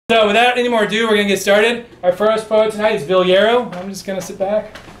So without any more ado, we're going to get started. Our first poet tonight is Yarrow. I'm just going to sit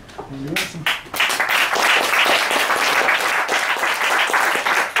back and listen.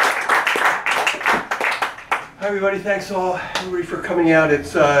 Hi everybody, thanks everybody for coming out.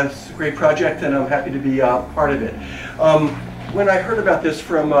 It's a great project and I'm happy to be part of it. When I heard about this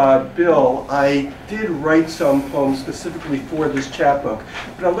from Bill, I did write some poems specifically for this chapbook,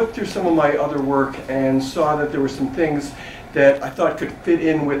 but I looked through some of my other work and saw that there were some things that I thought could fit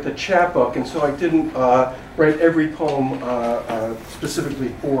in with the chapbook, and so I didn't write every poem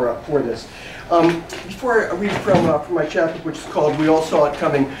specifically for this. Before I read from my chapbook, which is called We All Saw It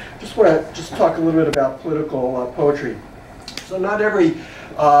Coming, I just want to talk a little bit about political poetry. So not every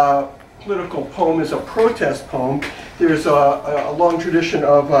political poem is a protest poem. There's a long tradition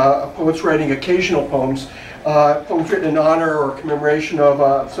of poets writing occasional poems, poems written in honor or commemoration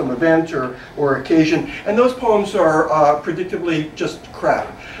of some event or occasion, and those poems are predictably just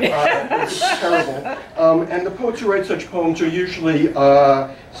crap. It's terrible. And the poets who write such poems are usually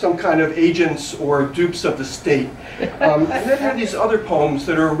some kind of agents or dupes of the state. And then there are these other poems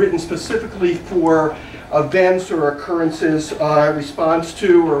that are written specifically for events or occurrences, response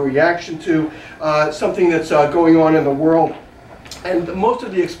to or reaction to something that's going on in the world. And most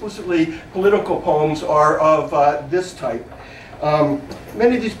of the explicitly political poems are of this type.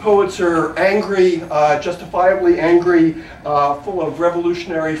 Many of these poets are angry, justifiably angry, full of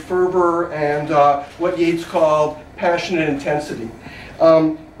revolutionary fervor and what Yeats called passionate intensity.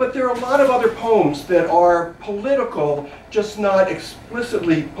 But there are a lot of other poems that are political, just not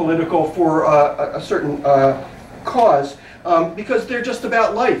explicitly political for a certain cause, because they're just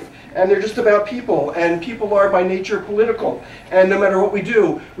about life, and they're just about people, and people are by nature political. And no matter what we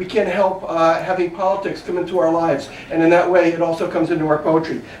do, we can't help having politics come into our lives, and in that way it also comes into our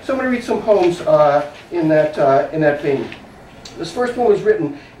poetry. So I'm going to read some poems in that vein. This first one was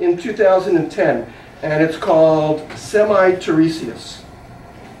written in 2010, and it's called Semi-Tiresias.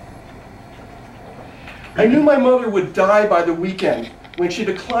 I knew my mother would die by the weekend when she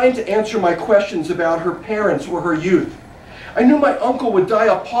declined to answer my questions about her parents or her youth. I knew my uncle would die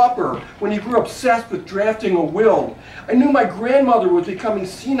a pauper when he grew obsessed with drafting a will. I knew my grandmother was becoming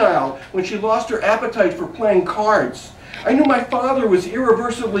senile when she lost her appetite for playing cards. I knew my father was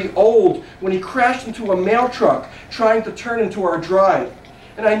irreversibly old when he crashed into a mail truck trying to turn into our drive.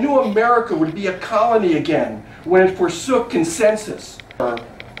 And I knew America would be a colony again when it forsook consensus or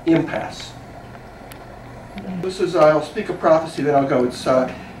impasse. This is, I'll speak a prophecy, then I'll go. It's,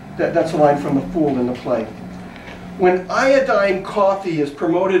 that's a line from The Fool in the play. When iodine coffee is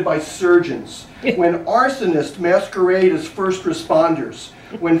promoted by surgeons, when arsonists masquerade as first responders,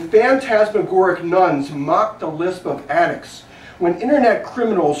 when phantasmagoric nuns mock the lisp of addicts, when internet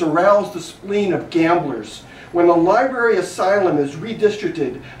criminals arouse the spleen of gamblers, when the library asylum is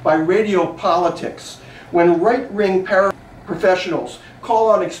redistricted by radio politics, when right-wing paraprofessionals call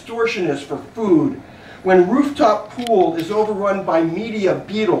on extortionists for food, when rooftop pool is overrun by media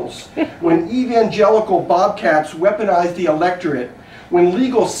beetles, when evangelical bobcats weaponize the electorate, when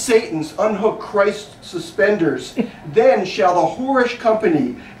legal satans unhook Christ's suspenders, then shall the whorish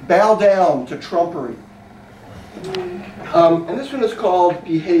company bow down to trumpery. And this one is called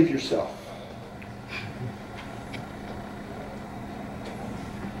Behave Yourself.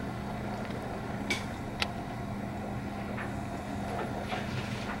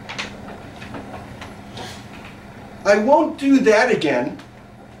 I won't do that again.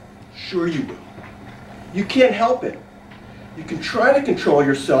 Sure you will. You can't help it. You can try to control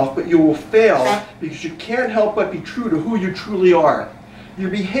yourself, but you will fail because you can't help but be true to who you truly are.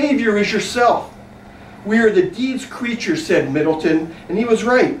 Your behavior is yourself. We are the deed's creatures, said Middleton, and he was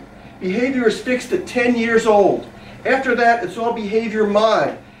right. Behavior is fixed at 10 years old. After that, it's all behavior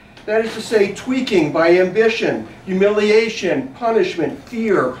mod. That is to say, tweaking by ambition, humiliation, punishment,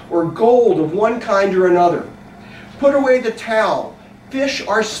 fear, or gold of one kind or another. Put away the towel. Fish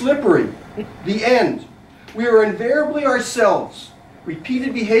are slippery. The end. We are invariably ourselves.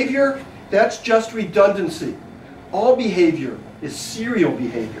 Repeated behavior, that's just redundancy. All behavior is serial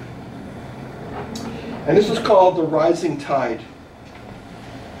behavior. And this is called The Rising Tide.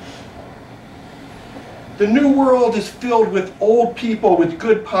 The new world is filled with old people with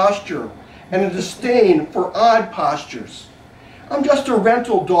good posture and a disdain for odd postures. I'm just a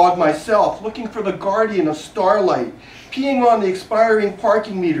rental dog myself, looking for the guardian of starlight, peeing on the expiring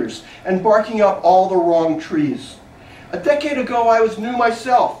parking meters and barking up all the wrong trees. A decade ago, I was new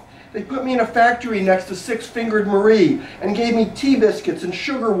myself. They put me in a factory next to Six-Fingered Marie and gave me tea biscuits and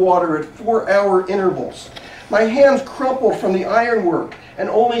sugar water at 4-hour intervals. My hands crumpled from the ironwork, and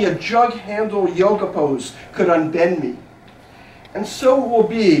only a jug-handle yoga pose could unbend me. And so it will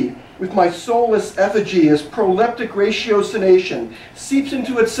be with my soulless effigy as proleptic ratiocination seeps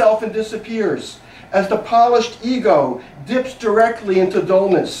into itself and disappears, as the polished ego dips directly into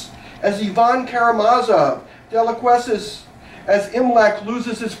dullness, as Ivan Karamazov deliquesces, as Imlac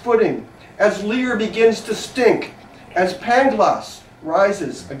loses his footing, as Lear begins to stink, as Pangloss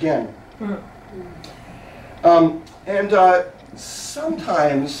rises again.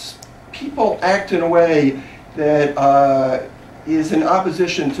 Sometimes people act in a way that is in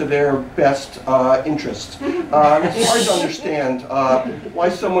opposition to their best interests. It's hard to understand why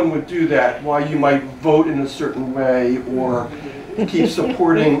someone would do that, why you might vote in a certain way or keep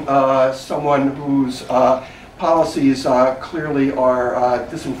supporting someone whose policies clearly are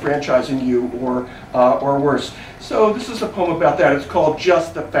disenfranchising you or worse. So this is a poem about that. It's called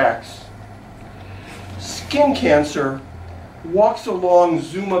Just the Facts. Skin cancer walks along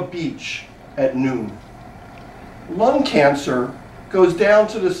Zuma Beach at noon. Lung cancer goes down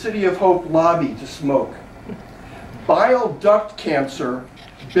to the City of Hope lobby to smoke. Bile duct cancer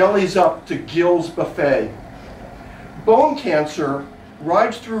bellies up to Gill's Buffet. Bone cancer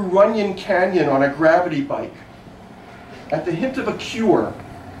rides through Runyon Canyon on a gravity bike. At the hint of a cure,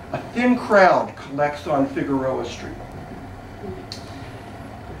 a thin crowd collects on Figueroa Street.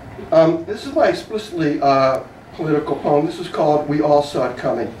 This is my explicitly political poem. This is called We All Saw It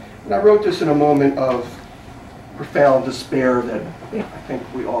Coming. And I wrote this in a moment of profound despair that I think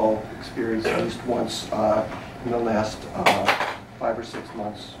we all experienced at least once in the last 5 or 6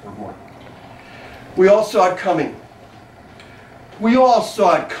 months or more. We all saw it coming. We all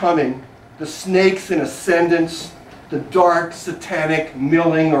saw it coming. The snakes in ascendance, the dark satanic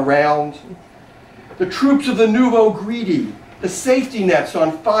milling around, the troops of the nouveau greedy, the safety nets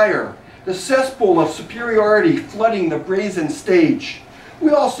on fire, the cesspool of superiority flooding the brazen stage.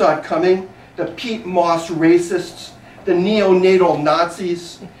 We all saw it coming. The Pete Moss racists, the neonatal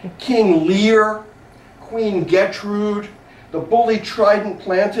Nazis, King Lear, Queen Gertrude, the bully trident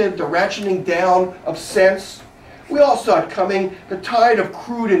planted, the ratcheting down of sense. We all saw it coming. The tide of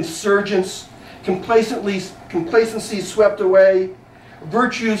crude insurgents, complacency swept away,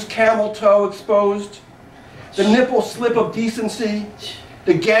 virtue's camel toe exposed, the nipple slip of decency,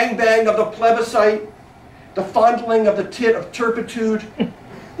 the gangbang of the plebiscite, the fondling of the tit of turpitude.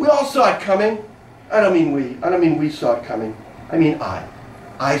 We all saw it coming. I don't mean we saw it coming. I mean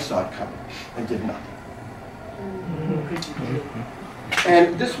I saw it coming and did nothing.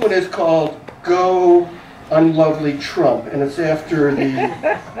 And this one is called Go Unlovely Trump, and it's after the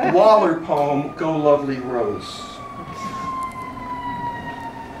Waller poem, Go Lovely Rose.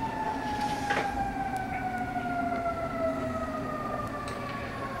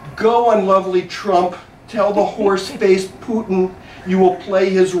 Go unlovely Trump, tell the horse-faced Putin you will play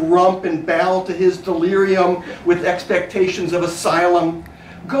his rump and bow to his delirium with expectations of asylum.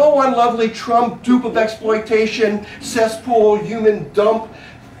 Go unlovely Trump, dupe of exploitation, cesspool, human dump.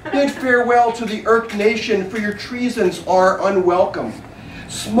 Bid farewell to the irked nation, for your treasons are unwelcome.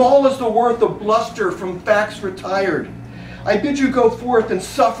 Small is the worth of bluster from facts retired. I bid you go forth and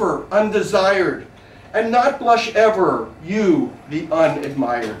suffer undesired, and not blush ever, you, the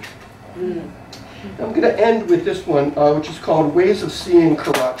unadmired. I'm going to end with this one, which is called Ways of Seeing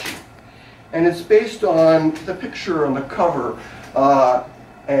Karachi. And it's based on the picture on the cover,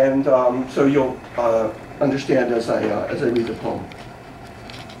 so you'll understand as I read the poem.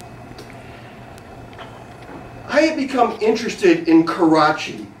 I had become interested in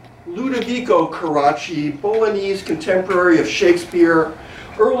Karachi, Ludovico Karachi, Bolognese contemporary of Shakespeare,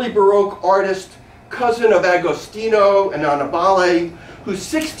 early Baroque artist, cousin of Agostino and Annibale,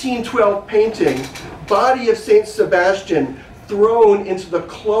 whose 1612 painting, Body of St. Sebastian, thrown into the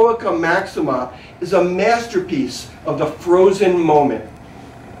Cloaca Maxima, is a masterpiece of the frozen moment.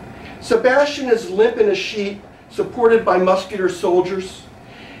 Sebastian is limp in a sheet, supported by muscular soldiers.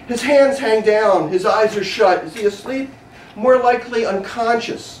 His hands hang down, his eyes are shut. Is he asleep? More likely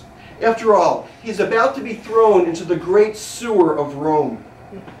unconscious. After all, he's about to be thrown into the great sewer of Rome.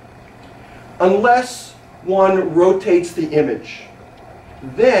 Unless one rotates the image,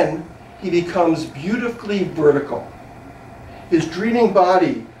 then he becomes beautifully vertical. His dreaming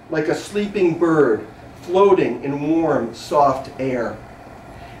body like a sleeping bird floating in warm, soft air.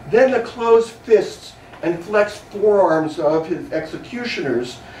 Then the closed fists and flexed forearms of his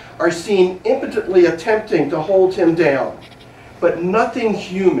executioners are seen impotently attempting to hold him down, but nothing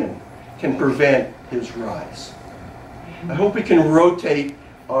human can prevent his rise. I hope we can rotate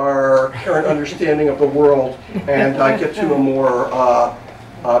our current understanding of the world and get to a more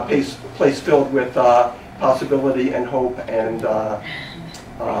place filled with possibility and hope and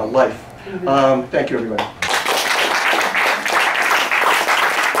life. Thank you, everybody.